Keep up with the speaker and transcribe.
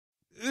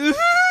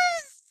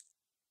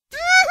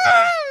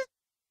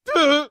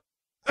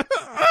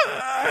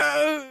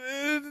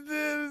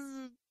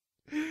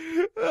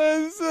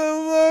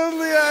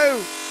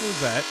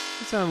that.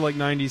 It sounded like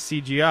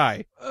 90s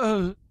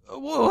CGI.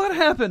 What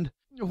happened?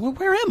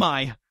 Where am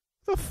I?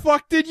 The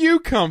fuck did you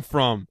come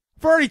from?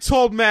 I've already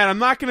told Matt I'm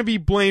not going to be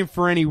blamed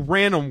for any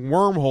random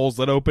wormholes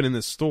that open in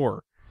the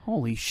store.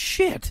 Holy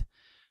shit.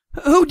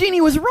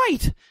 Houdini was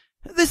right.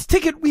 This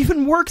ticket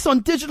even works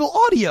on digital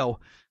audio.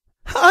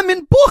 I'm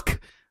in book.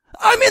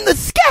 I'm in the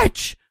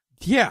sketch.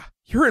 Yeah,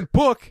 you're in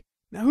book.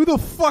 Now who the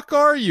fuck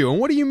are you, and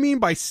what do you mean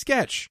by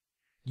sketch?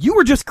 You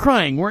were just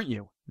crying, weren't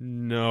you?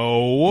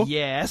 No.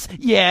 Yes,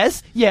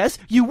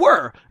 you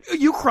were.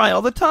 You cry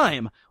all the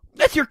time.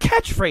 That's your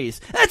catchphrase.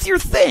 That's your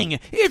thing.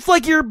 It's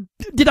like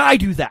did I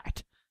do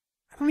that?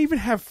 I don't even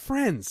have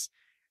friends.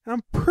 And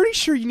I'm pretty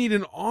sure you need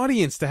an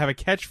audience to have a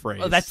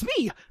catchphrase. That's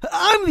me.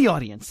 I'm the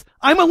audience.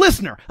 I'm a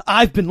listener.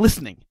 I've been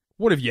listening.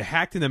 What, have you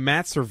hacked into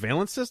Matt's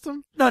surveillance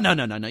system? No.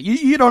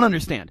 You don't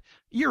understand.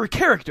 You're a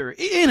character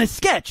in a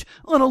sketch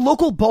on a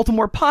local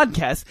Baltimore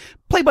podcast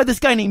played by this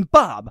guy named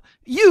Bob.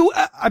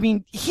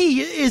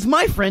 He is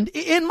my friend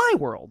in my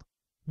world.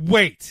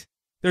 Wait,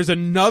 there's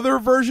another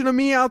version of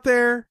me out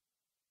there?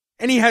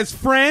 And he has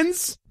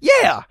friends?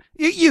 Yeah,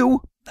 he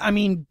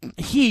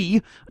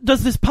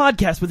does this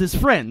podcast with his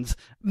friends,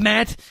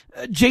 Matt,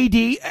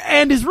 JD,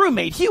 and his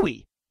roommate,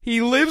 Huey.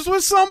 He lives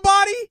with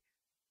somebody?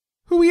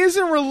 Who he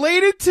isn't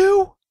related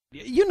to?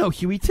 You know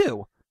Huey,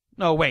 too.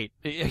 No, wait.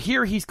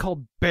 Here he's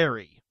called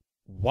Barry.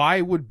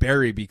 Why would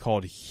Barry be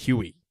called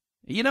Huey?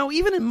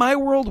 Even in my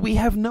world, we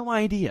have no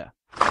idea.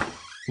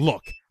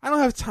 Look, I don't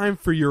have time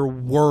for your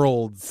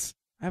worlds.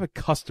 I have a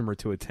customer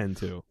to attend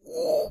to.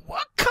 Oh, a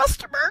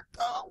customer?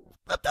 Oh,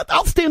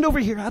 I'll stand over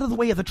here out of the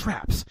way of the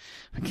traps.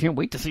 I can't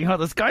wait to see how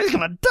this guy's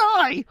gonna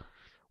die.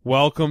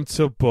 Welcome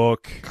to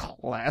book.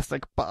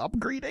 Classic Bob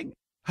greeting.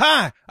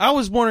 Hi, I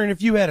was wondering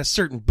if you had a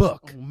certain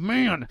book. Oh,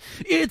 man.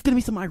 It's gonna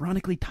be some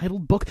ironically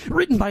titled book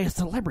written by a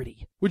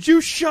celebrity. Would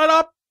you shut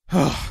up?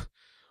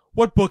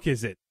 What book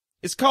is it?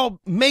 It's called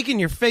Making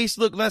Your Face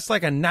Look Less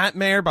Like a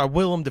Nightmare by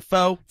Willem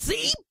Dafoe.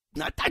 See?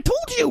 I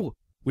told you!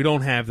 We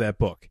don't have that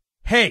book.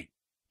 Hey,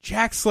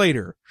 Jack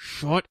Slater,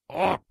 shut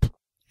up.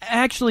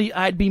 Actually,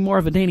 I'd be more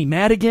of a Danny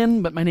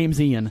Madigan, but my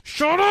name's Ian.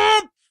 Shut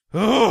up!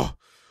 Ugh,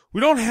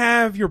 we don't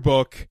have your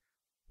book.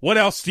 What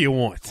else do you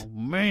want? Oh,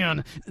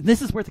 man.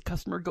 This is where the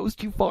customer goes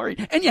too far,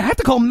 and you have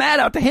to call Matt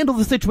out to handle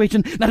the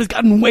situation that has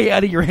gotten way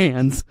out of your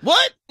hands.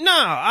 What? No,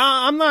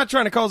 I'm not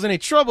trying to cause any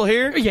trouble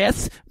here.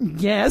 Yes.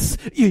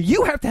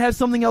 You have to have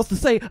something else to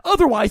say,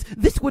 otherwise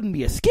this wouldn't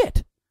be a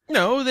skit.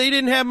 No, they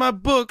didn't have my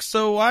book,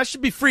 so I should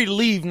be free to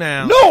leave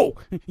now. No!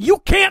 You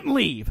can't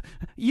leave!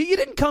 You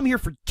didn't come here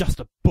for just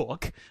a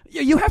book.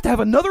 You have to have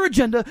another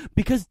agenda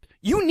because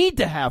you need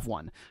to have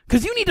one.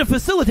 Because you need to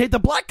facilitate the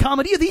black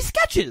comedy of these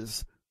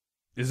sketches.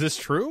 Is this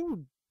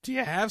true? Do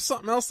you have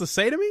something else to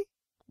say to me?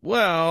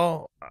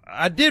 Well,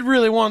 I did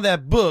really want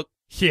that book.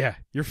 Yeah,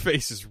 your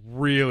face is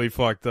really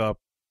fucked up.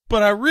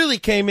 But I really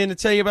came in to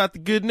tell you about the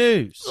good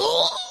news.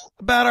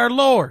 About our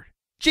Lord,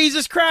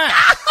 Jesus Christ.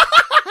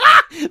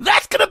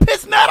 That's gonna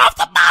piss Matt off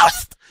the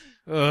most!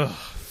 Ugh,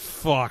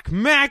 fuck.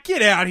 Matt,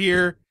 get out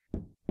here.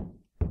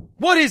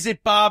 What is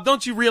it, Bob?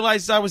 Don't you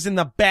realize I was in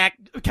the back?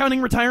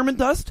 Counting retirement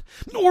dust?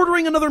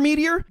 Ordering another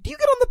meteor? Do you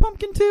get on the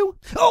pumpkin too?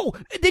 Oh,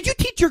 did you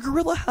teach your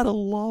gorilla how to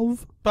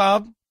love?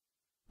 Bob,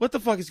 what the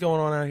fuck is going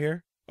on out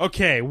here?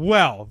 Okay,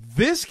 well,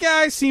 this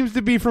guy seems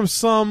to be from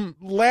some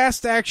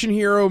Last Action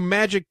Hero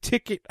magic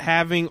ticket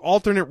having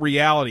alternate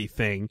reality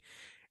thing.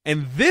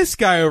 And this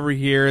guy over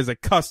here is a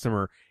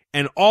customer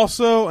and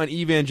also an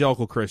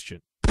evangelical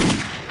Christian.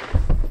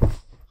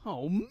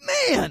 Oh,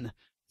 man!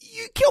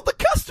 You killed the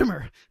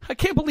customer! I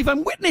can't believe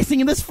I'm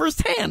witnessing this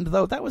firsthand,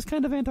 though that was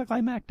kind of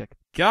anticlimactic.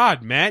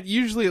 God, Matt,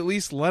 usually at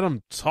least let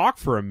him talk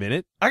for a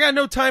minute. I got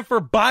no time for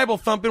Bible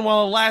thumping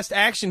while a Last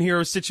Action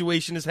Hero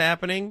situation is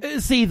happening.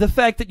 See, the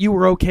fact that you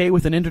were okay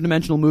with an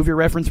interdimensional movie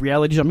reference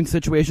reality jumping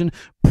situation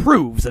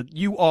proves that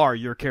you are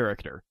your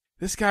character.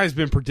 This guy's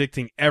been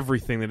predicting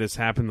everything that has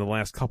happened in the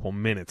last couple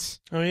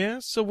minutes. Oh, yeah?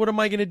 So what am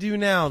I going to do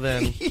now,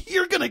 then?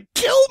 You're going to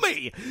kill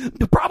me!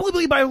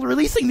 Probably by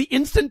releasing the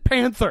Instant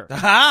Panther.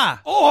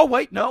 Aha! Oh,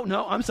 wait, no,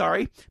 I'm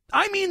sorry.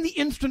 I mean the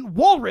Instant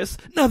Walrus,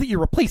 now that you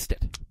replaced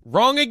it.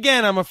 Wrong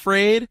again, I'm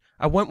afraid.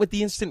 I went with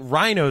the Instant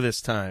Rhino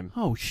this time.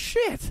 Oh,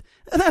 shit.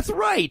 That's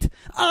right.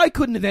 I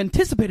couldn't have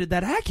anticipated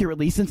that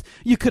accurately since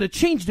you could have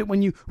changed it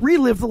when you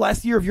relived the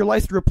last year of your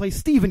life to replace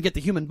Steve and get the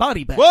human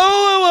body back.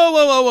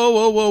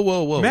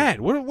 Whoa.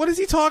 Matt, what is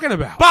he talking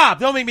about? Bob,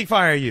 don't make me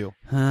fire you.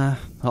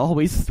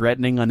 Always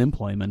threatening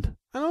unemployment.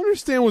 I don't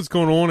understand what's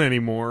going on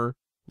anymore.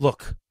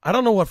 Look, I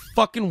don't know what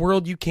fucking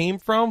world you came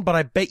from, but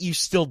I bet you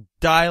still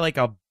die like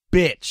a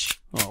bitch.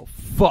 Oh,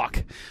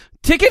 fuck.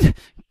 Ticket,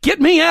 get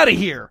me out of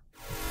here.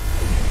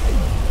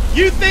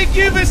 You think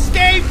you've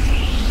escaped?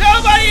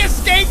 Nobody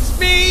escapes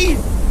me!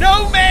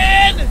 No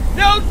man!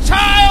 No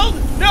child!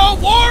 No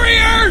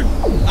warrior!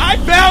 I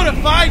vow to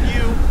find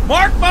you!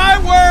 Mark my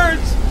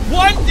words!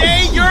 One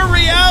day your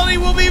reality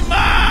will be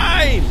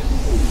mine!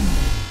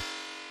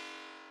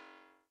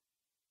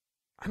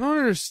 I don't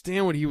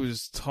understand what he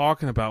was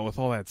talking about with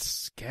all that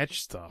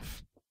sketch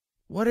stuff.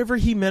 Whatever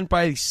he meant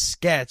by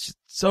sketch,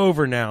 it's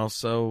over now,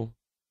 so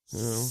You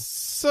know?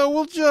 So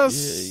we'll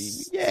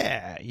just...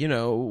 Yeah,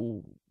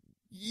 You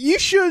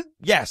should...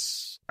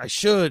 yes, I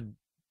should,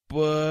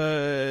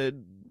 but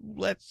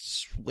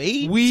let's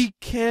wait. We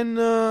can,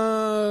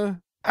 How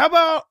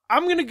about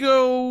I'm gonna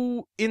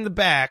go in the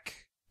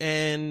back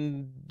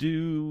and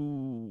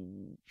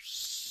do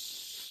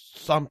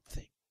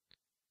something.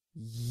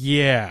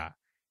 Yeah.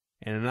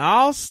 And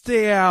I'll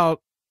stay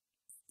out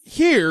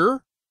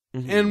here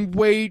and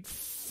wait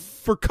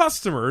for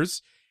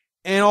customers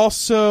and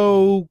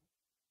also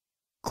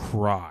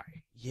cry.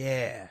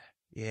 Yeah,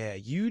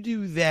 you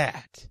do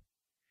that.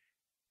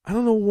 I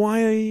don't know why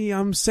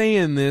I'm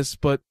saying this,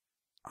 but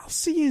I'll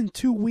see you in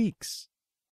 2 weeks.